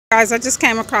Guys, I just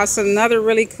came across another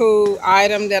really cool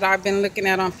item that I've been looking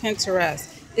at on Pinterest.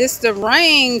 It's the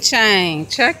rain chain.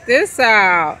 Check this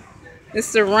out.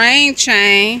 It's the rain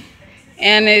chain,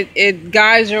 and it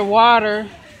guides your water.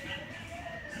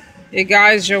 It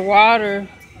guides your water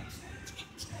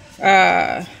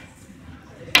to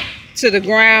the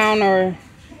ground, or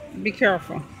be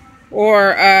careful,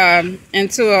 or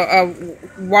into a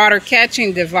water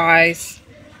catching device.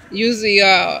 Usually,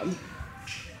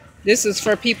 this is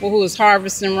for people who is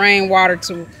harvesting rainwater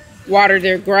to water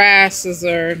their grasses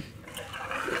or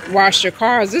wash their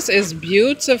cars. This is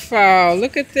beautiful.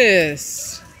 Look at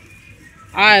this.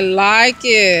 I like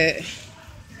it.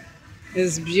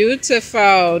 It's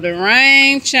beautiful. The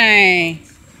rain chain.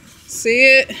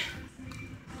 See it?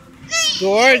 It's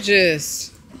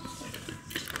gorgeous.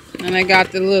 And I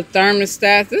got the little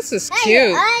thermostat. This is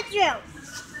cute.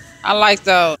 I like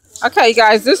those. Okay, you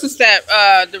guys, this is that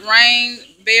the rain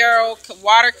barrel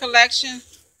water collection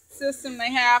system they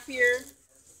have here.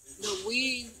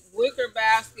 The wicker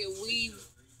basket weave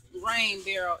rain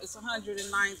barrel. It's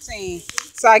 119.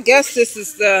 So I guess this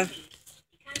is the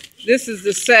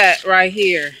set right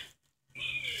here,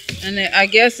 and I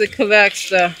guess it collects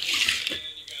the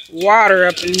water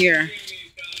up in here.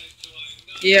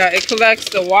 Yeah, it collects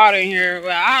the water in here. Well,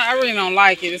 I really don't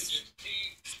like it. It's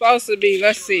supposed to be,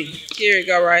 let's see, here you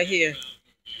go, right here.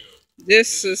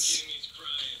 This is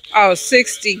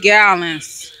 60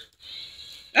 gallons.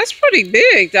 That's pretty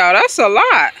big though. That's a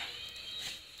lot.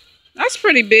 That's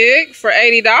pretty big for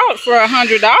 $80, for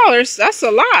 $100. That's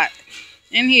a lot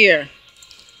in here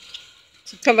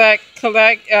to collect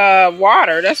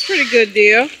water. That's a pretty good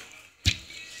deal.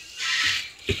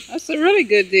 That's a really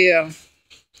good deal.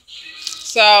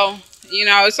 So, you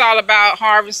know, it's all about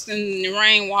harvesting the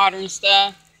rainwater and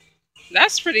stuff.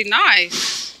 That's pretty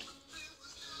nice.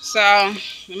 So,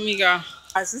 let me go.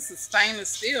 Guys, this is stainless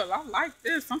steel. I like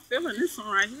this. I'm feeling this one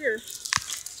right here.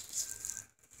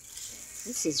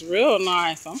 This is real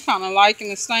nice. I'm kind of liking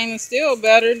the stainless steel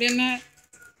better than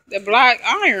the black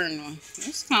iron one.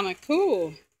 It's kind of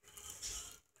cool.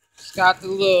 It's got the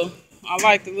little, I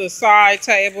like the little side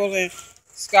table, and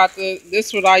it's got this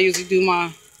is what I usually do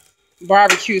my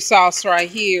barbecue sauce right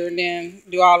here, and then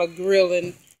do all the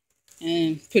grilling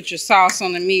and put your sauce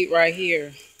on the meat right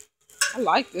here. I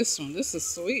like this one. This is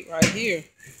sweet right here.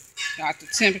 Got the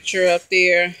temperature up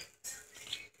there.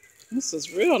 This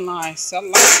is real nice. I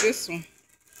like this one.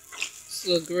 This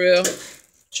little grill.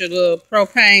 Put your little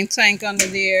propane tank under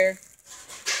there.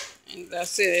 And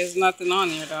that's it. There's nothing on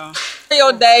there though.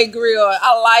 Memorial Day grill.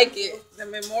 I like it. The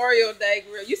Memorial Day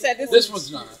grill. You said this one's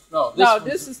not. No,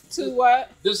 this is two what?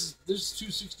 This is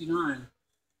 $269,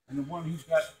 and the one he's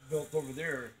got built over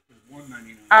there is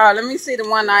 $199. All right, let me see the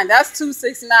 $199. That's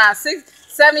 $269.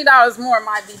 $70 more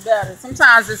might be better.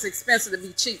 Sometimes it's expensive to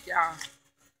be cheap, y'all.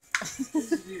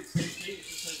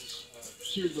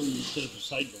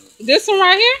 This one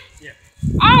right here? Yeah.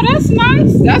 Oh, that's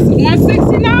nice. That's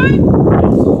 $169.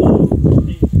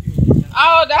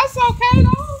 Oh, that's okay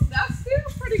though. That's still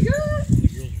pretty good.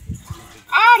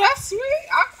 Oh, that's sweet.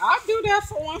 I'll do that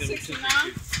for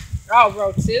 $169. Oh,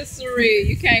 rotisserie.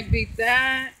 You can't beat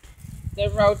that. The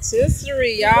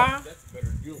rotisserie, y'all. That's a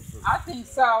better deal for me. I think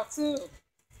so too.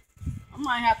 I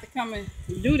might have to come and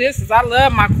do this, because I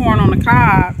love my corn on the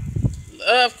cob.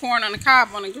 Love corn on the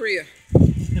cob on the grill.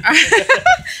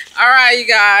 All right, you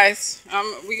guys.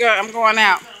 I'm going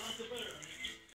out.